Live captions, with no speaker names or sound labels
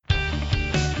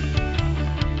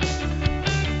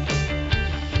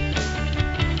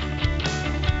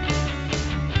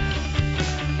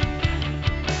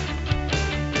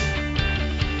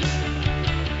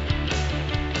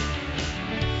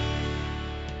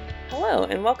Hello,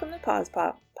 and welcome to Pause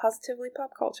Pop, Positively Pop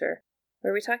Culture,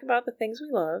 where we talk about the things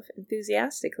we love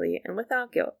enthusiastically and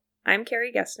without guilt. I'm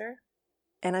Carrie Gessner.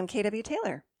 And I'm KW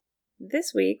Taylor.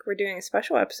 This week, we're doing a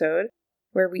special episode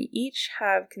where we each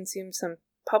have consumed some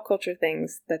pop culture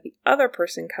things that the other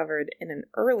person covered in an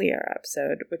earlier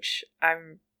episode, which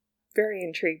I'm very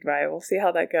intrigued by. We'll see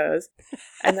how that goes.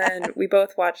 And then we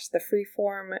both watched the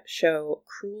freeform show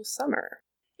Cruel Summer.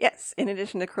 Yes, in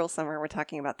addition to Cruel Summer, we're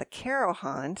talking about The Carrow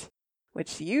Haunt,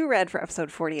 which you read for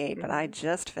episode 48, but I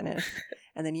just finished.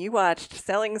 And then you watched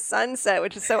Selling Sunset,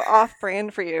 which is so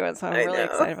off-brand for you, and so I'm really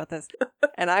excited about this.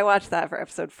 And I watched that for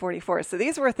episode 44. So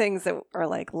these were things that are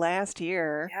like last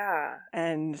year. Yeah.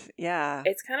 And yeah.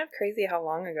 It's kind of crazy how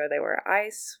long ago they were. I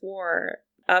swore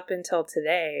up until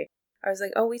today, I was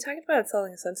like, oh, we talked about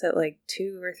Selling Sunset like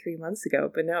 2 or 3 months ago,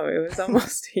 but no, it was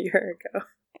almost a year ago.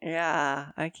 Yeah,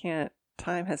 I can't.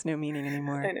 Time has no meaning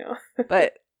anymore. I know.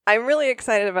 But I'm really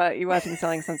excited about you watching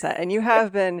Selling Sunset. And you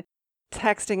have been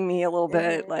texting me a little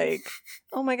bit like,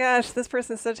 oh my gosh, this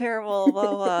person's so terrible, blah,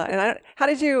 blah, blah. And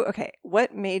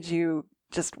what made you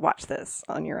just watch this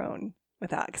on your own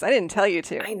without? Because I didn't tell you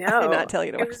to. I know. I did not tell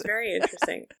you to watch it. It was this. very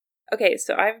interesting. Okay,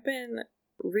 so I've been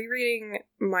rereading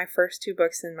my first 2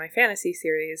 books in my fantasy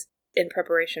series in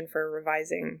preparation for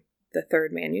revising the 3rd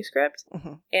manuscript.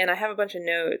 Mm-hmm. And I have a bunch of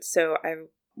notes, so I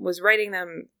was writing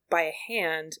them by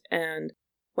hand, and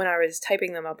when I was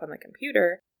typing them up on the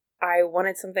computer, I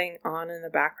wanted something on in the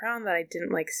background that I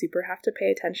didn't like super have to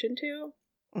pay attention to,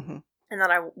 and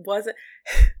that I wasn't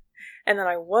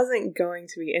going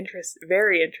to be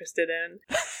very interested in,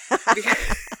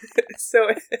 so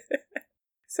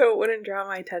it wouldn't draw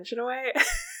my attention away.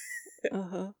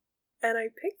 And I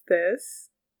picked this,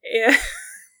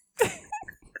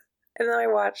 and then I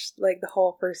watched like the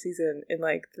whole first season in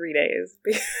like 3 days.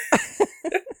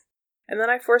 And then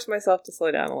I forced myself to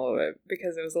slow down a little bit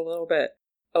because it was a little bit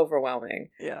overwhelming.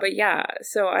 Yeah. But yeah,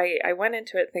 so I went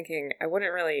into it thinking I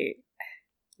wouldn't really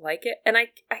like it. And I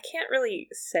can't really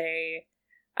say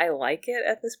I like it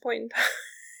at this point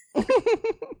in time.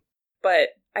 But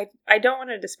I don't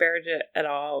want to disparage it at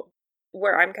all.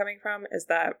 Where I'm coming from is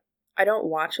that I don't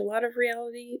watch a lot of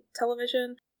reality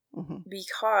television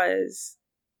because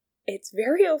it's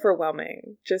very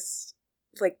overwhelming. Just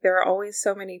like there are always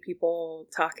so many people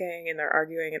talking and they're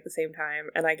arguing at the same time,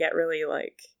 and I get really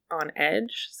like on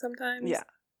edge sometimes. Yeah.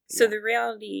 So the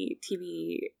reality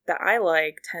TV that I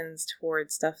like tends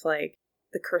towards stuff like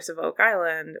The Curse of Oak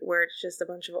Island, where it's just a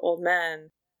bunch of old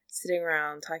men sitting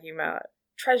around talking about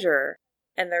treasure,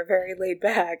 and they're very laid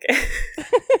back.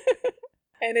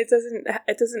 And it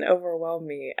doesn't overwhelm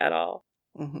me at all.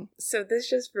 So this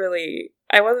just really,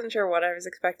 I wasn't sure what I was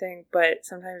expecting, but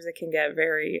sometimes it can get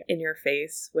very in your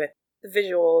face with the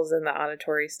visuals and the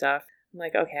auditory stuff. I'm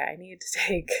like, okay, I need to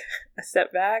take a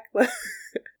step back.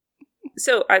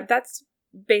 So that's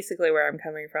basically where I'm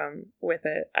coming from with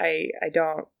it. I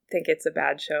don't think it's a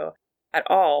bad show at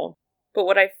all. But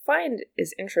what I find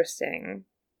is interesting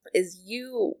is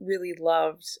you really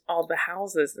loved all the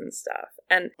houses and stuff.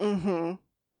 And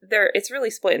it's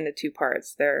really split into 2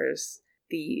 parts. There's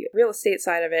the real estate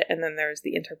side of it, and then there's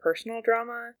the interpersonal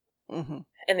drama. And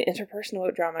the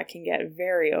interpersonal drama can get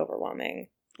very overwhelming.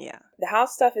 Yeah. The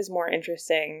house stuff is more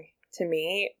interesting to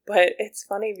me, but it's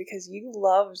funny because you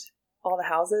loved all the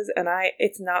houses, and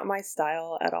it's not my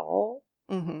style at all.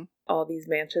 All these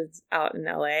mansions out in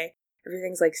LA,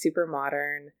 everything's like super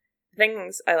modern.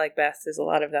 Things I like best is a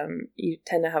lot of them, you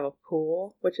tend to have a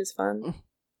pool, which is fun.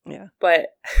 Yeah.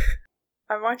 But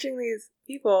I'm watching these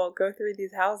people go through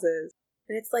these houses,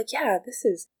 and it's like, yeah, this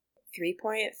is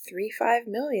 $3.35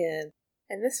 million,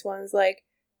 and this one's like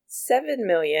 $7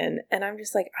 million, and I'm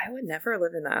just like, I would never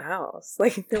live in that house,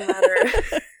 like no matter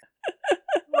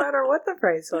what the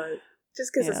price was,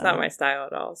 just because it's not my style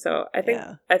at all. So I think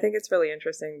it's really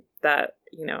interesting that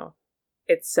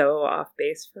it's so off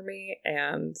base for me,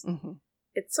 and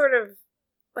it's sort of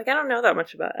like I don't know that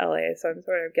much about LA, so I'm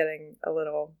sort of getting a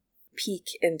little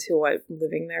peek into what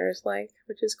living there is like,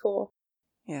 which is cool.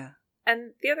 Yeah.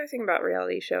 And the other thing about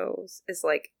reality shows is,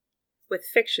 like, with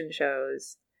fiction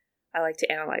shows, I like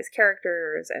to analyze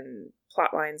characters and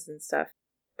plot lines and stuff,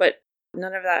 but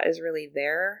none of that is really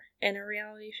there in a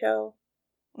reality show.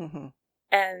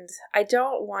 And I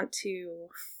don't want to,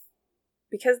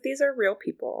 because these are real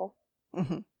people,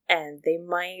 and they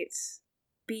might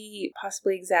be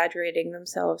possibly exaggerating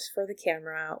themselves for the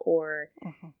camera, or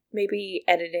maybe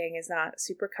editing is not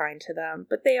super kind to them,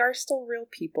 but they are still real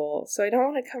people. So I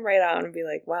don't want to come right out and be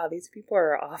like, wow, these people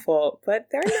are awful, but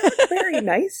they're not very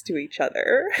nice to each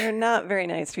other. They're not very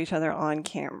nice to each other on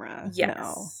camera. Yes.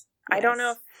 No. I don't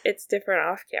know if it's different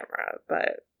off camera,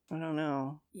 but I don't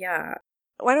know. Yeah.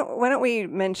 Why don't we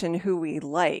mention who we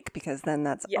like, because then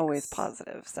that's always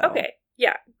positive. So okay.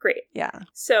 Yeah, great. Yeah.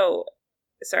 So,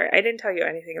 sorry, I didn't tell you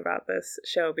anything about this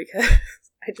show because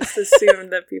I just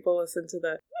assumed that people listened to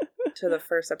the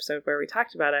first episode where we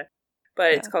talked about it.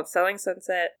 But it's called Selling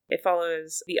Sunset. It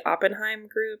follows the Oppenheim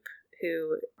group,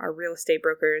 who are real estate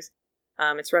brokers.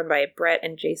 It's run by Brett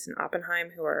and Jason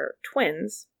Oppenheim, who are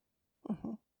twins.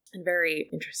 Mm-hmm. And very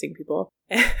interesting people.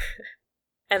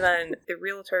 And then the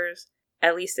realtors,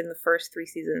 at least in the first 3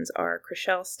 seasons, are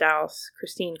Chrishell Stause,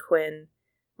 Christine Quinn,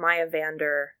 Maya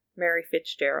Vander, Mary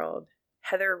Fitzgerald,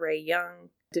 Heather Ray Young,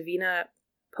 Davina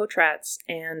Potratz,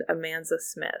 and Amanda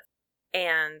Smith.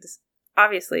 And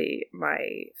obviously my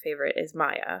favorite is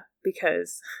Maya,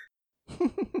 because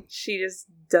she just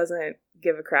doesn't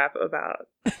give a crap about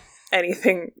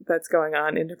anything that's going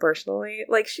on interpersonally.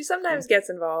 Like, she sometimes gets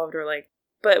involved, or like,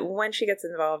 but when she gets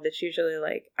involved, it's usually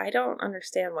like, I don't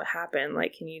understand what happened.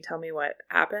 Like, can you tell me what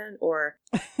happened? Or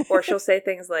she'll say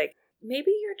things like,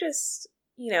 maybe you're just,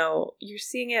 you're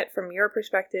seeing it from your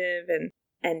perspective,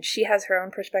 and she has her own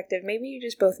perspective. Maybe you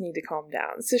just both need to calm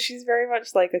down. So she's very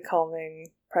much like a calming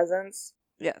presence.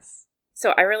 Yes.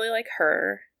 So I really like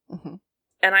her. Mm-hmm.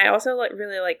 And I also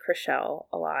really like Chrishell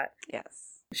a lot.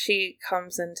 Yes. She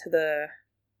comes into the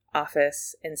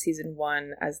office in season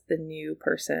 1 as the new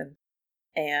person,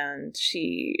 and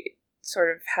she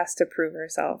sort of has to prove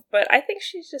herself. But I think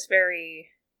she's just very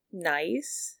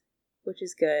nice, which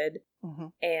is good. Mm-hmm.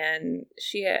 And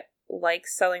she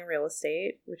likes selling real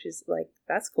estate, which is like,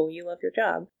 that's cool. You love your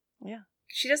job. Yeah.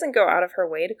 She doesn't go out of her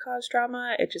way to cause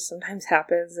drama. It just sometimes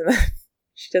happens, and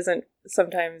she doesn't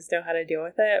sometimes know how to deal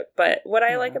with it. But what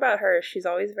I like about her is she's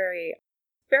always very,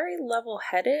 very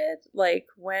level-headed. Like,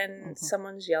 when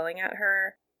someone's yelling at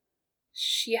her,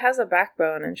 she has a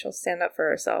backbone and she'll stand up for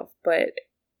herself. But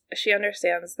she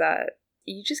understands that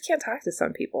you just can't talk to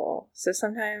some people. So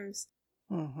sometimes,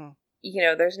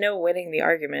 there's no winning the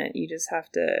argument. You just have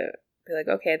to be like,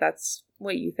 okay, that's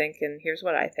what you think, and here's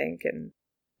what I think, and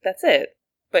that's it.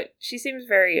 But she seems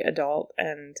very adult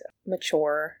and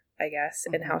mature, I guess,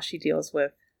 in how she deals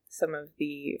with some of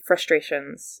the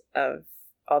frustrations of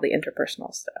all the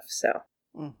interpersonal stuff. So,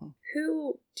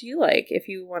 who do you like, if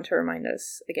you want to remind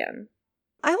us again?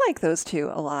 I like those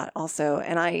two a lot also.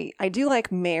 And I do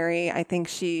like Mary.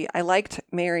 I liked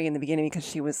Mary in the beginning because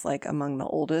she was like among the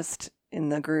oldest in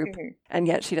the group. And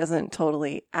yet she doesn't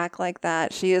totally act like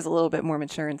that. She is a little bit more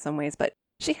mature in some ways, but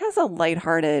she has a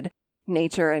lighthearted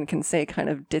nature and can say kind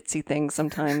of ditzy things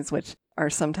sometimes, which are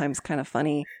sometimes kind of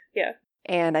funny. Yeah.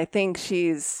 And I think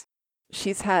she's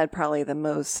had probably the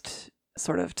most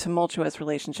sort of tumultuous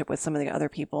relationship with some of the other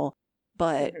people.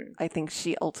 But I think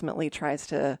she ultimately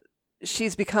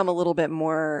she's become a little bit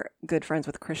more good friends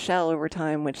with Chrishell over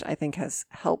time, which I think has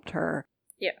helped her.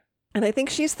 Yeah. And I think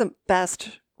she's the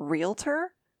best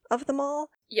realtor of them all.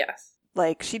 Yes.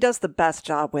 Like, she does the best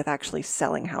job with actually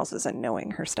selling houses and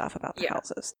knowing her stuff about the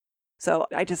houses. So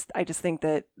I just think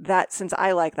that since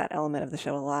I like that element of the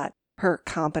show a lot, her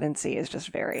competency is just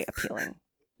very appealing.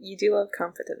 You do love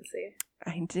competency.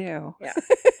 I do. Yeah.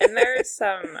 And there's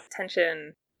some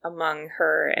tension among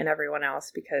her and everyone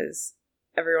else, because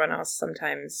everyone else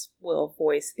sometimes will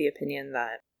voice the opinion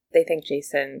that they think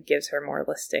Jason gives her more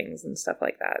listings and stuff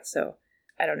like that. So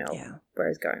I don't know where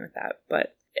he's going with that,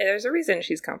 but there's a reason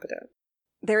she's competent.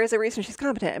 There is a reason she's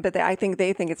competent, but I think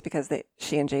they think it's because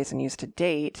she and Jason used to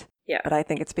date. Yeah. But I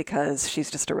think it's because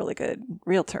she's just a really good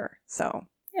realtor. So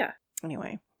yeah.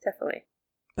 Anyway. Definitely.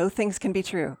 Both things can be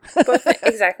true.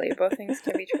 Exactly. Both things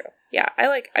can be true. Yeah.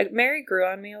 Mary grew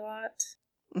on me a lot.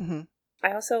 Mm-hmm.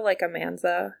 I also like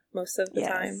Amanda most of the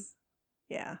time.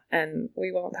 Yeah. And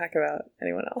we won't talk about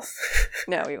anyone else.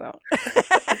 No, we won't.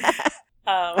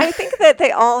 I think that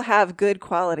they all have good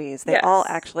qualities. They all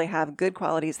actually have good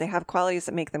qualities. They have qualities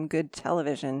that make them good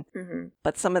television. Mm-hmm.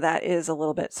 But some of that is a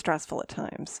little bit stressful at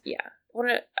times. Yeah. One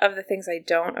of the things I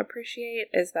don't appreciate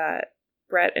is that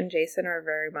Brett and Jason are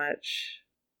very much...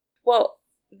 Well,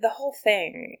 the whole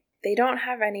thing, they don't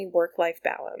have any work-life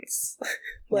balance.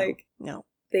 No.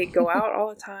 They go out all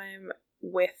the time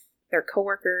with their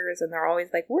coworkers, and they're always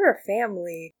like, we're a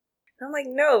family. And I'm like,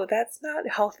 no, that's not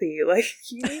healthy. Like,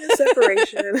 you need a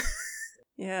separation.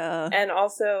 Yeah. And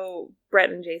also,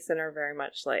 Brett and Jason are very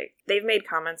much like, they've made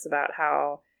comments about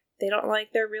how they don't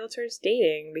like their realtors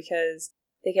dating because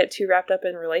they get too wrapped up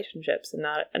in relationships and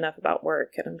not enough about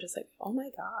work. And I'm just like, oh my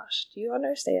gosh, do you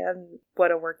understand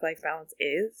what a work-life balance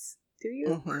is? Do you?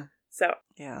 Mm-hmm. So,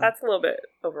 that's a little bit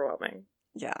overwhelming.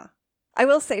 Yeah. I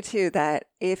will say, too, that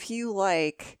if you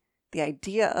like the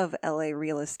idea of LA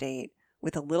real estate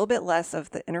with a little bit less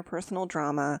of the interpersonal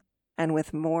drama and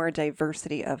with more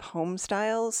diversity of home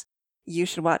styles, you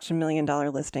should watch $1 Million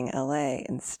Listing LA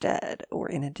instead or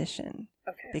in addition.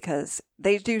 Okay. Because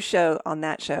they do show on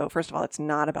that show, first of all, it's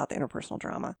not about the interpersonal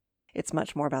drama. It's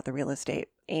much more about the real estate.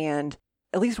 And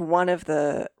at least one of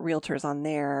the realtors on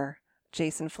there,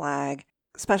 Jason Flagg,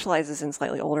 specializes in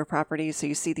slightly older properties. So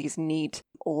you see these neat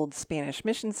old Spanish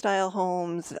mission style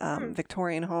homes,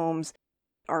 Victorian homes,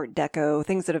 Art Deco,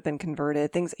 things that have been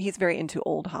converted, things. He's very into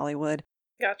old Hollywood.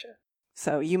 Gotcha.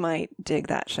 So you might dig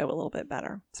that show a little bit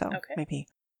better. So maybe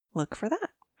look for that.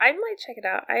 I might check it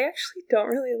out. I actually don't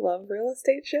really love real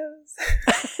estate shows.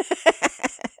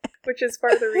 Which is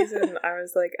part of the reason I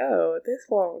was like, oh, this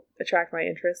won't attract my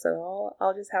interest at all.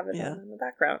 I'll just have it on in the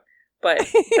background. But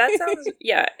that sounds,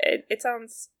 it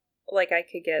sounds like I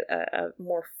could get a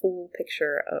more full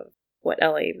picture of what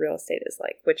LA real estate is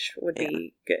like, which would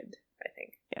be good, I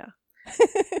think.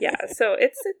 Yeah. So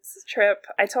it's a trip.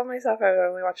 I told myself I would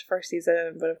only watch the first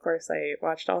season, but of course I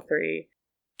watched all 3.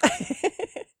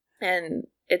 And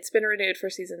it's been renewed for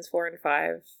seasons 4 and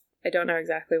 5. I don't know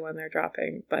exactly when they're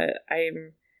dropping, but I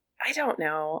don't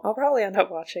know. I'll probably end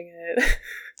up watching it.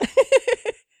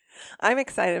 I'm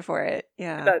excited for it.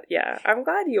 Yeah. But I'm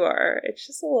glad you are. It's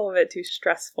just a little bit too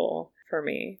stressful for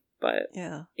me. But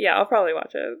yeah, I'll probably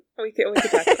watch it. We could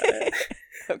talk about it.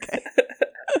 Okay.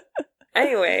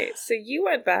 Anyway, so you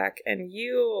went back and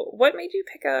what made you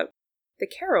pick up The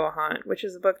Caro Haunt, which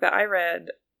is a book that I read,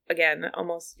 again,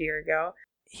 almost a year ago.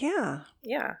 Yeah.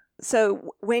 Yeah.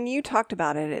 So when you talked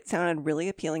about it, it sounded really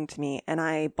appealing to me. And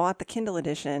I bought the Kindle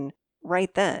edition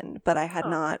right then, but I had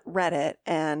not read it.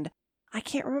 And I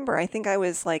can't remember. I think I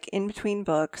was like in between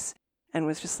books and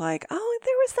was just like, oh,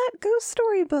 there was that ghost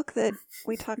story book that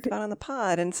we talked about on the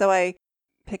pod. And so I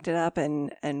picked it up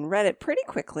and read it pretty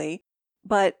quickly.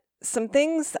 But some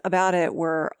things about it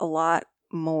were a lot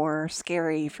more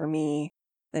scary for me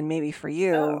than maybe for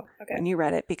you when you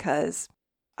read it, because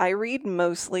I read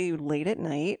mostly late at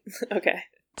night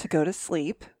to go to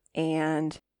sleep.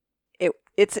 And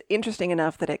it's interesting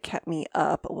enough that it kept me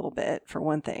up a little bit, for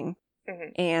one thing.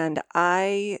 Mm-hmm. And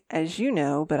I, as you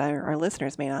know, but our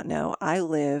listeners may not know, I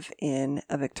live in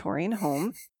a Victorian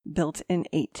home built in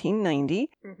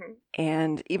 1890. Mm-hmm.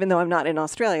 And even though I'm not in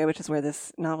Australia, which is where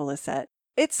this novel is set,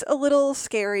 it's a little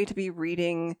scary to be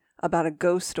reading about a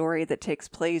ghost story that takes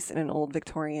place in an old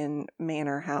Victorian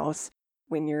manor house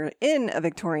when you're in a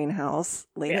Victorian house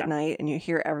late at night and you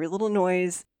hear every little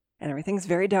noise and everything's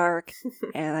very dark.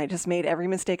 And I just made every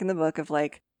mistake in the book of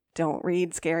like, don't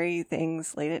read scary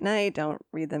things late at night. Don't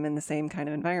read them in the same kind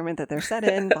of environment that they're set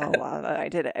in. Blah, blah, blah. I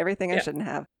did everything I shouldn't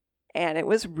have. And it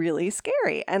was really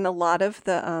scary. And a lot of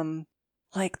the,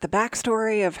 like the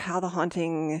backstory of how the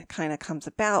haunting kind of comes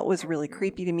about was really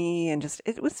creepy to me. And just,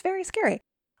 it was very scary.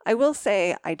 I will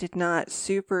say I did not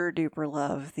super duper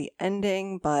love the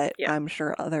ending, but I'm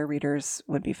sure other readers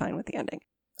would be fine with the ending.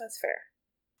 That's fair.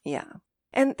 Yeah.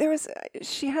 And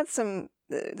she had some,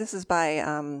 this is by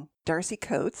Darcy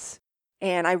Coates,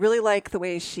 and I really like the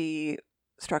way she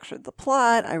structured the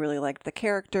plot. I really liked the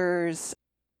characters.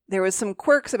 There was some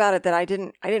quirks about it that I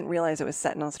didn't realize it was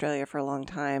set in Australia for a long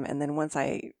time. And then once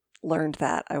I learned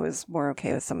that, I was more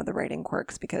okay with some of the writing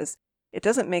quirks because it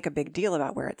doesn't make a big deal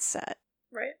about where it's set.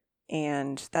 Right.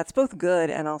 And that's both good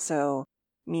and also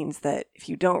means that if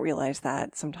you don't realize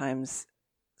that, sometimes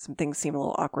some things seem a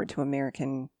little awkward to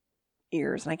American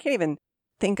ears. And I can't even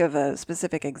think of a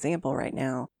specific example right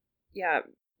now. Yeah.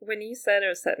 When you said it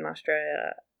was set in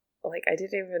Australia, like I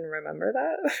didn't even remember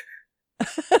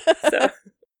that. So.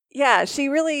 Yeah,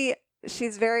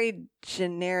 she's very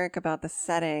generic about the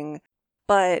setting,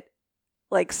 but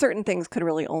like certain things could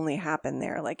really only happen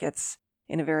there. Like it's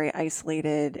in a very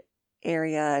isolated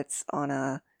area. It's on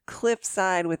a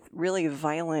cliffside with really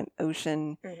violent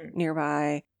ocean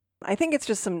nearby. I think it's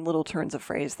just some little turns of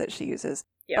phrase that she uses.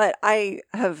 Yeah. But I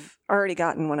have already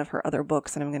gotten one of her other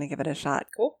books and I'm going to give it a shot.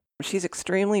 Cool. She's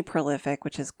extremely prolific,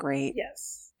 which is great.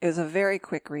 Yes. It was a very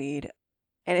quick read.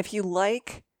 And if you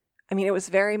like, I mean, it was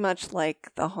very much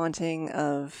like The Haunting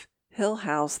of Hill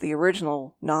House, the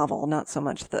original novel, not so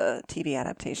much the TV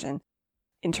adaptation,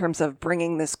 in terms of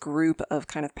bringing this group of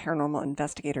kind of paranormal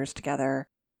investigators together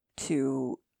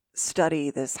to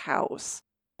study this house.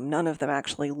 None of them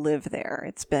actually live there.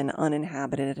 It's been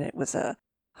uninhabited. It was a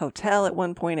hotel at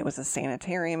one point. It was a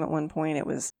sanitarium at one point. It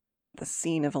was the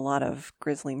scene of a lot of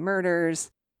grisly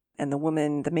murders. And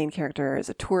the main character, is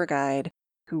a tour guide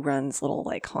who runs little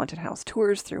like haunted house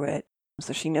tours through it.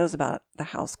 So she knows about the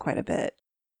house quite a bit.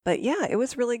 But yeah, it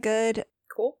was really good.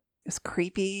 Cool. It was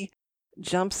creepy.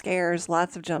 Jump scares,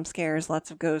 lots of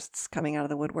ghosts coming out of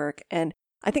the woodwork. And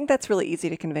I think that's really easy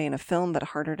to convey in a film, but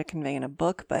harder to convey in a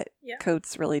book. But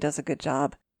Coates really does a good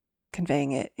job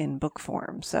conveying it in book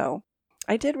form. So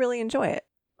I did really enjoy it.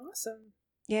 Awesome.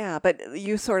 Yeah, but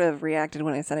you sort of reacted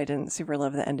when I said I didn't super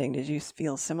love the ending. Did you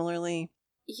feel similarly?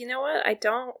 You know what? I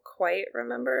don't quite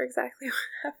remember exactly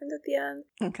what happened at the end.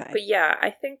 Okay. But yeah, I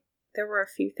think there were a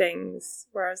few things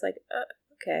where I was like,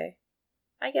 okay,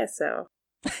 I guess so.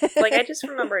 Like, I just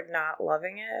remembered not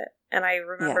loving it. And I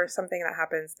remember something that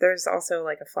happens. There's also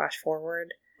like a flash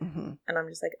forward. Mm-hmm. And I'm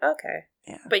just like, okay.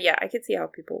 Yeah. But yeah, I could see how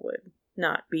people would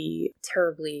not be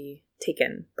terribly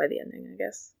taken by the ending, I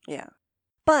guess. Yeah.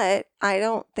 But I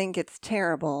don't think it's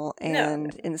terrible.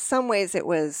 And in some ways it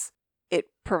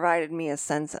provided me a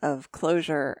sense of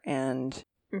closure, and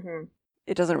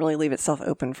it doesn't really leave itself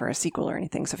open for a sequel or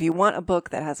anything. So if you want a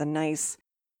book that has a nice,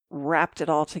 wrapped it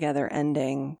all together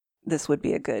ending, this would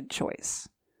be a good choice.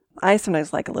 I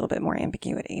sometimes like a little bit more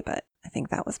ambiguity, but I think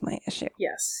that was my issue.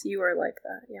 Yes, you are like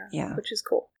that, yeah. Which is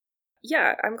cool.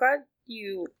 Yeah, I'm glad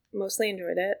you mostly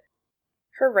enjoyed it.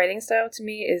 Her writing style to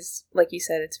me is, like you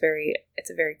said, it's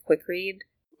a very quick read.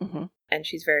 Mm-hmm. And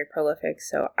she's very prolific.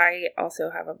 So I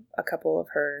also have a couple of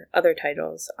her other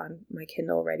titles on my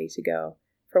Kindle ready to go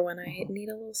for when I need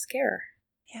a little scare.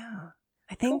 Yeah.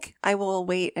 I think I will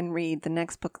wait and read the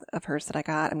next book of hers that I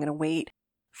got. I'm going to wait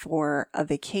for a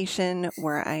vacation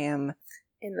where I am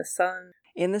in the sun.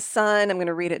 I'm going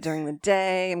to read it during the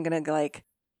day. I'm going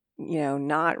to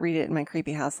not read it in my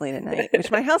creepy house late at night,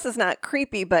 which my house is not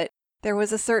creepy, but there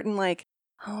was a certain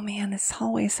oh man, this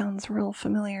hallway sounds real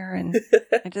familiar. And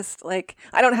I just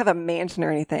I don't have a mansion or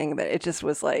anything, but it just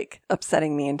was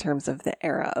upsetting me in terms of the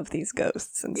era of these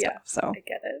ghosts and stuff. So I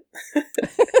get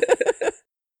it.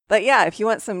 But yeah, if you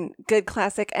want some good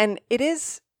classic, and it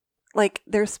is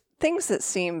there's things that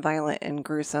seem violent and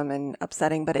gruesome and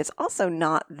upsetting, but it's also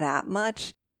not that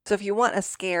much. So if you want a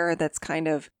scare that's kind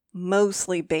of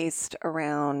mostly based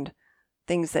around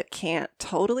things that can't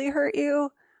totally hurt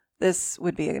you, this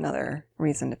would be another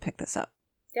reason to pick this up.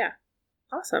 Yeah.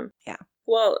 Awesome. Yeah.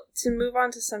 Well, to move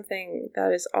on to something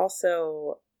that is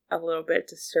also a little bit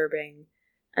disturbing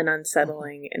and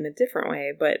unsettling in a different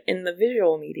way, but in the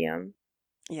visual medium,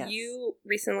 you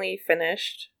recently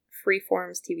finished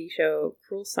Freeform's TV show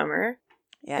Cruel Summer.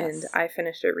 Yes. And I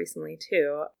finished it recently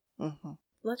too. Mm-hmm.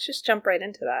 Let's just jump right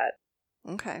into that.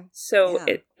 Okay. So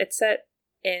it's set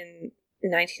in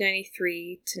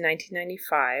 1993 to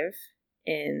 1995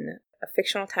 in a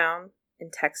fictional town in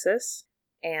Texas,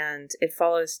 and it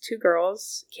follows two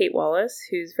girls, Kate Wallace,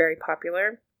 who's very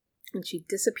popular, and she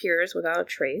disappears without a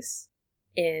trace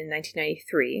in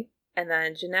 1993, and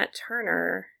then Jeanette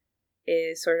Turner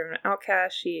is sort of an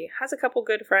outcast. She has a couple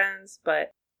good friends,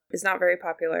 but is not very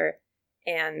popular,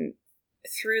 and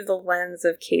through the lens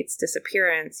of Kate's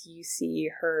disappearance, you see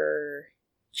her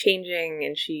changing,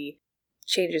 and she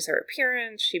changes her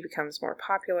appearance, she becomes more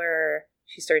popular.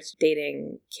 She starts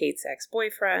dating Kate's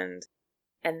ex-boyfriend,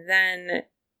 and then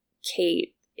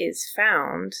Kate is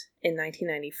found in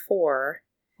 1994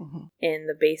 in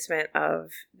the basement of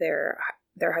their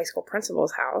high school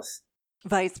principal's house.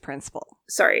 Vice principal.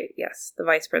 Sorry, yes, the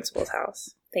vice principal's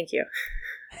house. Thank you.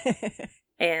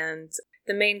 And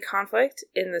the main conflict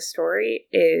in the story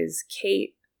is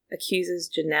Kate accuses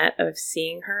Jeanette of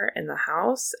seeing her in the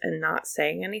house and not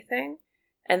saying anything,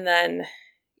 and then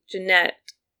Jeanette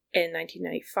in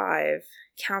 1995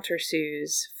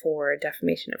 countersues for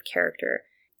defamation of character.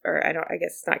 Or I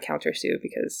guess it's not countersue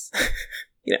because,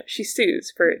 she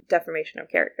sues for defamation of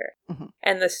character. Mm-hmm.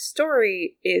 And the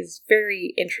story is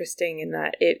very interesting in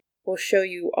that it will show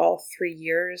you all 3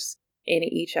 years in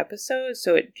each episode.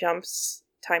 So it jumps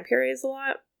time periods a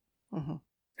lot. Mm-hmm.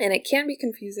 And it can be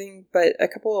confusing, but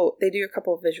they do a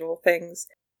couple of visual things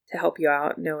to help you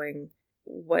out knowing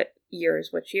what year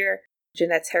is which year.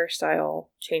 Jeanette's hairstyle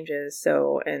changes.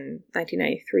 So in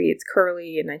 1993, it's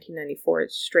curly. In 1994,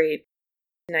 it's straight.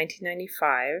 In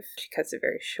 1995, she cuts it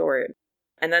very short.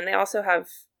 And then they also have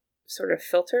sort of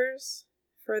filters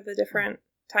for the different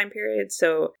time periods.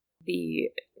 So the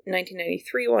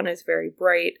 1993 one is very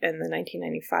bright, and the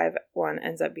 1995 one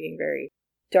ends up being very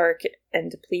dark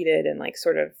and depleted, and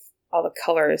sort of all the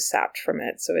color is sapped from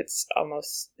it. So it's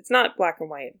not black and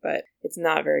white, but it's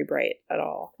not very bright at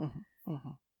all. Mm-hmm. Mm-hmm.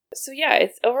 So yeah,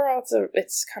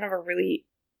 it's kind of a really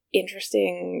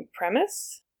interesting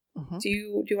premise. Mm-hmm. Do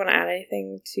you want to add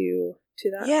anything to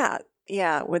that?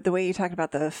 Yeah. With the way you talked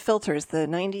about the filters, the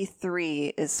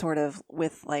 93 is sort of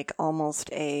with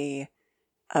almost a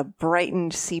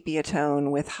brightened sepia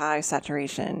tone with high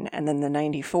saturation, and then the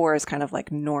 94 is kind of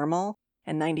normal,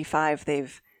 and 95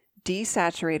 they've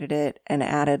desaturated it and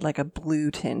added a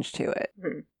blue tinge to it,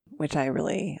 which I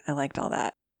liked all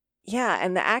that. Yeah,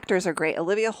 and the actors are great.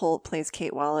 Olivia Holt plays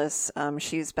Kate Wallace.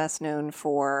 She's best known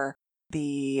for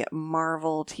the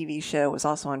Marvel TV show. It was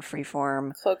also on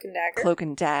Freeform. Cloak and Dagger. Cloak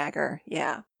and Dagger,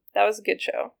 yeah. That was a good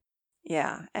show.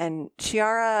 Yeah, and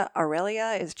Chiara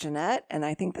Aurelia is Jeanette, and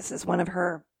I think this is one of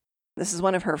her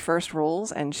first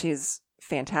roles, and she's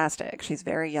fantastic. She's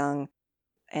very young,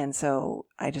 and so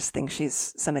I just think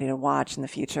she's somebody to watch in the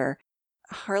future.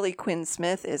 Harley Quinn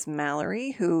Smith is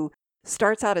Mallory, who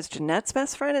starts out as Jeanette's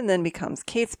best friend and then becomes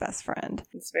Kate's best friend.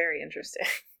 It's very interesting.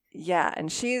 Yeah,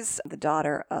 and she's the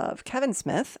daughter of Kevin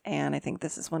Smith, and I think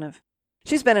this is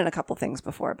she's been in a couple things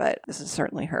before, but this is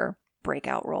certainly her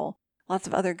breakout role. Lots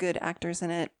of other good actors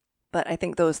in it, but I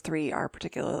think those three are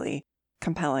particularly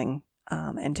compelling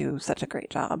and do such a great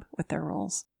job with their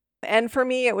roles. And for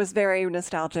me, it was very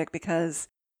nostalgic because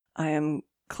I am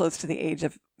close to the age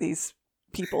of these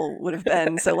people would have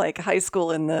been. So like high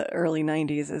school in the early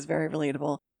 90s is very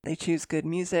relatable. They choose good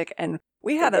music. And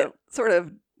we had a sort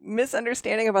of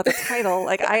misunderstanding about the title.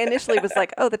 Like I initially was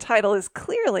like, oh, the title is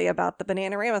clearly about the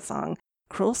Bananarama song,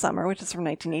 Cruel Summer, which is from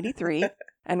 1983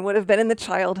 and would have been in the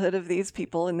childhood of these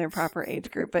people in their proper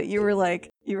age group. But you were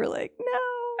like, no.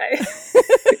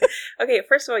 Okay,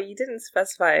 first of all, you didn't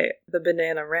specify the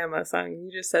Bananarama song.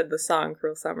 You just said the song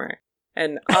Cruel Summer.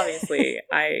 And obviously,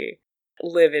 I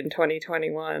live in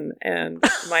 2021, and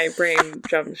my brain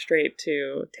jumped straight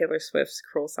to Taylor Swift's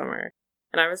Cruel Summer.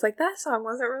 And I was like, that song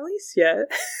wasn't released yet.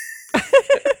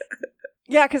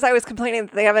 Yeah, because I was complaining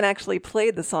that they haven't actually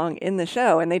played the song in the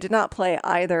show, and they did not play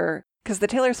either, because the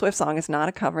Taylor Swift song is not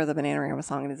a cover of the Bananarama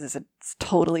song. It is a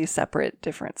totally separate,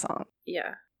 different song.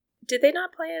 Yeah. Did they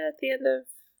not play it at the end of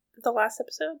the last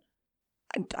episode?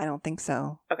 I don't think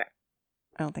so. Okay.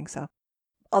 I don't think so.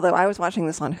 Although I was watching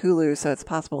this on Hulu, so it's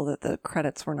possible that the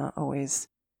credits were not always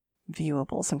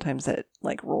viewable. Sometimes it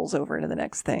like rolls over into the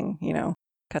next thing,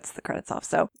 cuts the credits off.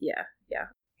 So yeah.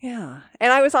 Yeah.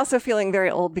 And I was also feeling very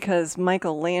old because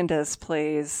Michael Landis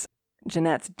plays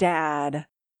Jeanette's dad.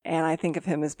 And I think of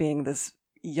him as being this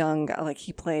young, like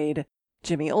he played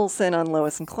Jimmy Olsen on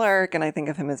Lois and Clark. And I think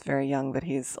of him as very young, but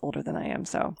he's older than I am.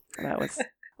 So that was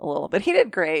a little, but he did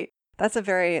great. That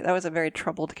was a very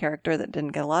troubled character that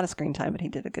didn't get a lot of screen time, but he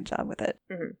did a good job with it.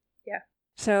 Mm-hmm. Yeah.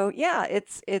 So yeah,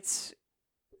 it's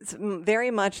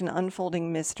very much an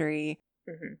unfolding mystery.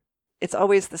 Mm-hmm. It's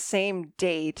always the same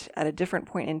date at a different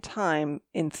point in time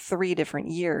in 3 different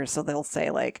years. So they'll say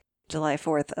like July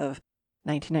 4th of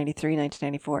 1993,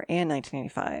 1994, and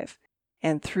 1995.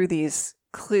 And through these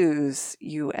clues,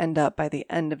 you end up by the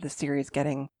end of the series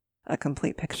getting a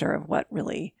complete picture of what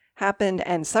really happened.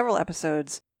 And several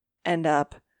episodes end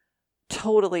up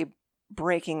totally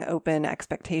breaking open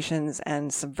expectations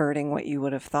and subverting what you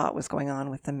would have thought was going on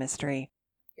with the mystery.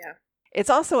 Yeah. It's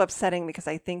also upsetting because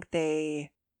I think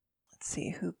let's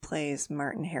see, who plays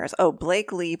Martin Harris? Oh,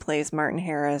 Blake Lee plays Martin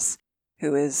Harris,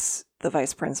 who is the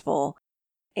vice principal.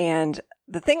 And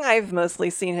the thing I've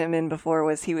mostly seen him in before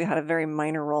was he had a very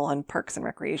minor role on Parks and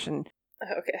Recreation.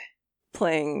 Okay.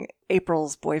 Playing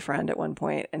April's boyfriend at one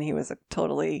point, and he was a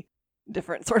totally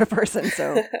different sort of person.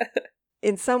 So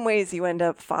in some ways you end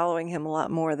up following him a lot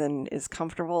more than is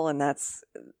comfortable. And that's,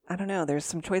 I don't know, there's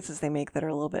some choices they make that are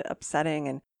a little bit upsetting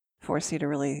and force you to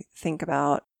really think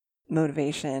about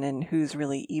motivation and who's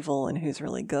really evil and who's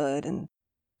really good and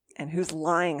who's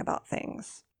lying about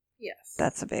things. Yes.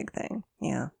 That's a big thing.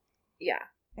 Yeah. Yeah.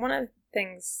 One of the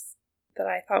things that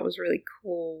I thought was really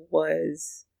cool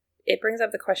was it brings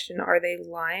up the question, are they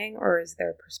lying or is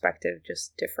their perspective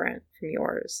just different from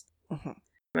yours? Mm-hmm.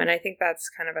 And I think that's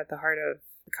kind of at the heart of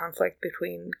the conflict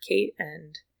between Kate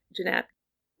and Jeanette.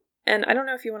 And I don't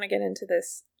know if you want to get into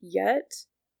this yet,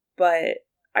 but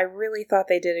I really thought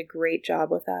they did a great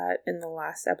job with that in the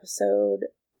last episode.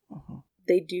 Mm-hmm.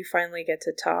 They do finally get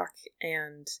to talk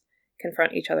and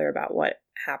confront each other about what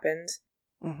happened.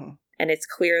 Mm-hmm. And it's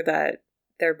clear that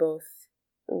they're both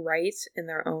right in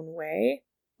their own way.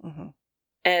 Mm-hmm.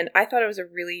 And I thought it was a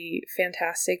really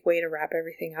fantastic way to wrap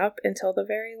everything up until the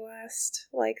very last,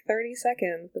 30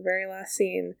 seconds, the very last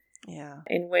scene. Yeah.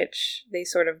 In which they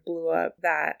sort of blew up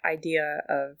that idea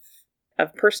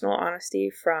of personal honesty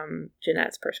from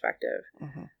Jeanette's perspective,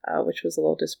 mm-hmm. Which was a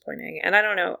little disappointing. And I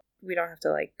don't know, we don't have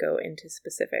to go into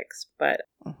specifics, but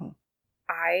mm-hmm.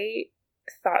 I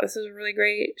thought this was a really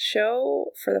great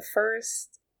show for the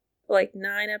first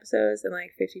 9 episodes and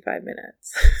 55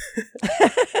 minutes.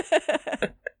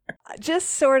 Just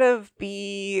sort of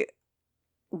be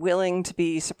willing to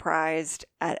be surprised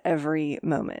at every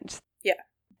moment. Yeah.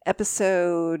 I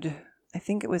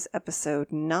think it was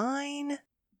episode 9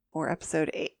 or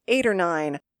episode 8 or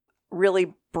 9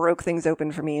 really broke things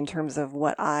open for me in terms of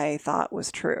what I thought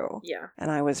was true. Yeah.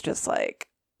 And I was just like,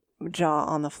 jaw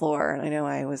on the floor. And I know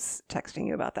I was texting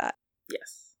you about that.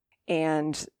 Yes.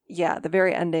 And yeah, the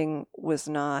very ending was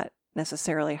not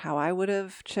necessarily how I would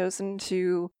have chosen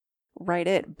to write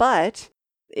it, but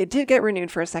it did get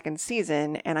renewed for a second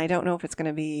season. And I don't know if it's going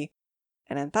to be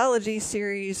an anthology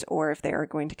series or if they are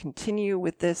going to continue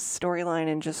with this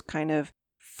storyline and just kind of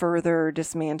further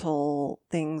dismantle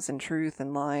things and truth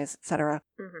and lies, etc.,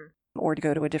 or to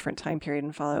go to a different time period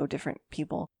and follow different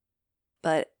people.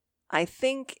 But I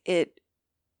think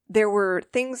there were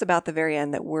things about the very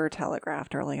end that were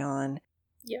telegraphed early on.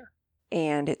 Yeah.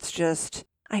 And it's just,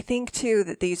 I think too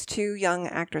that these two young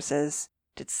actresses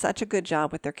did such a good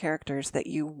job with their characters that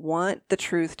you want the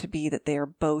truth to be that they are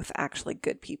both actually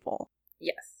good people.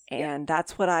 Yes. And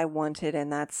that's what I wanted.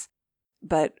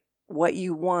 But what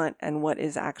you want and what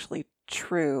is actually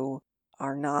true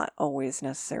are not always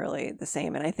necessarily the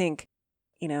same. And I think,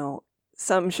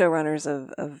 some showrunners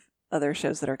of other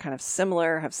shows that are kind of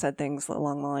similar have said things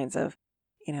along the lines of,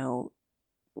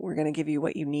 we're going to give you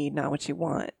what you need, not what you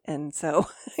want. And so,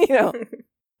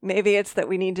 maybe it's that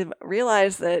we need to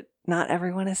realize that not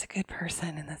everyone is a good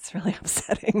person, and that's really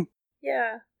upsetting.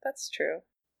 Yeah, that's true.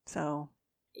 So.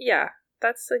 Yeah,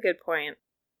 that's a good point.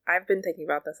 I've been thinking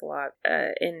about this a lot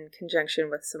in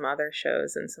conjunction with some other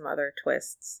shows and some other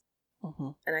twists.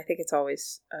 And I think it's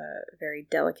always a very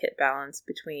delicate balance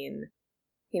between,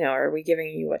 are we giving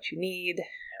you what you need?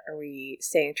 Are we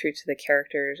staying true to the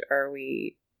characters? Or are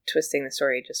we twisting the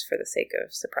story just for the sake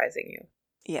of surprising you?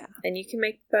 Yeah. And you can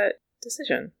make that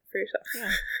decision for yourself.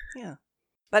 Yeah.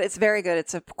 But it's very good.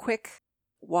 It's a quick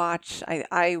watch.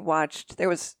 I watched, there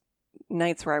was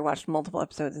nights where I watched multiple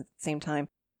episodes at the same time.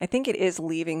 I think it is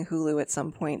leaving Hulu at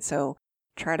some point, so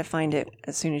try to find it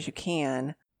as soon as you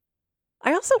can.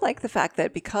 I also like the fact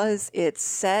that because it's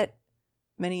set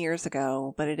many years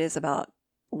ago, but it is about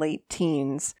late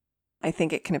teens, I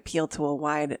think it can appeal to a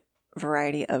wide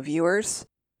variety of viewers.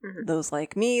 Those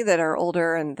like me that are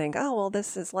older and think, oh, well,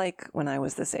 this is like when I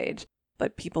was this age.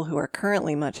 But people who are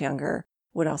currently much younger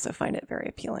would also find it very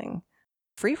appealing.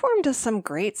 Freeform does some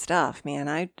great stuff,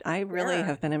 man. I really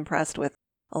have been impressed with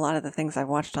a lot of the things I've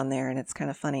watched on there, and it's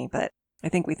kind of funny, but I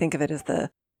think we think of it as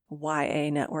the YA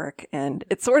network, and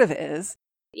it sort of is.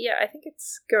 Yeah, I think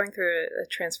it's going through a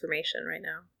transformation right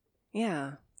now.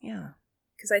 Yeah.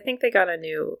 Because I think they got a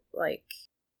new, I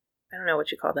don't know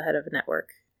what you call the head of a network.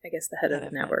 I guess the head of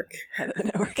the network. Head of the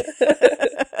network.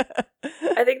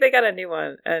 I think they got a new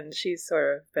one, and she's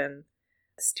sort of been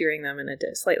steering them in a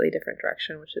slightly different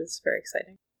direction, which is very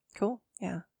exciting. Cool,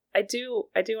 yeah. I do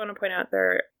want to point out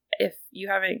there, if you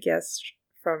haven't guessed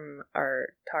from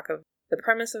our talk of the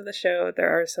premise of the show,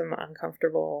 there are some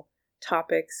uncomfortable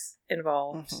topics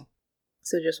involved.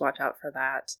 So just watch out for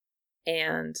that.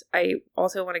 And I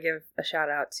also want to give a shout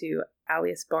out to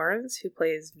Alias Barnes, who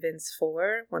plays Vince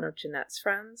Fuller, one of Jeanette's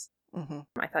friends.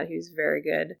 I thought he was very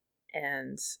good,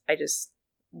 and I just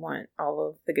want all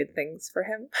of the good things for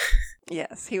him.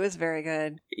 Yes, he was very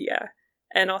good. Yeah.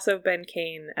 And also Ben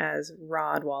Kane as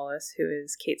Rod Wallace, who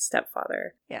is Kate's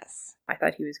stepfather. Yes. I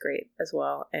thought he was great as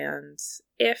well. And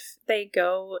if they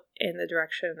go in the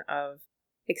direction of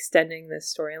extending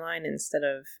this storyline instead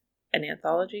of an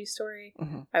anthology story,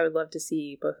 I would love to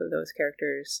see both of those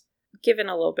characters given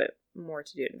a little bit more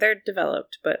to do. They're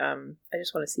developed, but I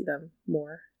just want to see them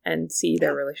more and see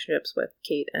their relationships with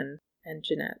Kate and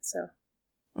Jeanette. So,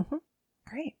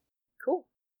 great. Cool.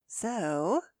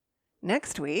 So,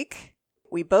 next week,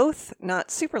 we both,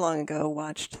 not super long ago,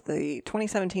 watched the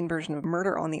 2017 version of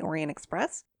Murder on the Orient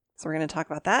Express. So we're going to talk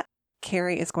about that.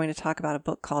 Carrie is going to talk about a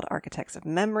book called Architects of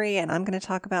Memory, and I'm going to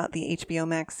talk about the HBO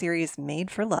Max series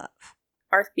Made for Love.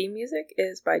 Our theme music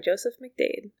is by Joseph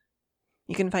McDade.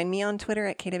 You can find me on Twitter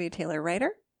at KW Taylor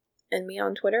Writer. And me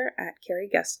on Twitter at Carrie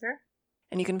Gessner.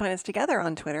 And you can find us together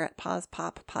on Twitter at Pause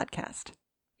Pop Podcast.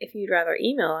 If you'd rather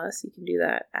email us, you can do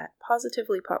that at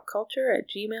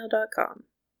positivelypopculture@gmail.com.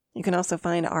 You can also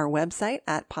find our website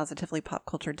at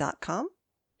positivelypopculture.com.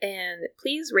 And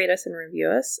please rate us and review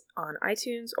us on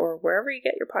iTunes or wherever you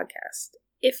get your podcast.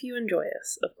 If you enjoy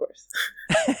us, of course.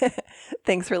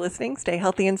 Thanks for listening. Stay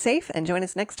healthy and safe, and join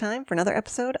us next time for another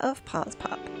episode of Pause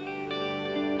Pop.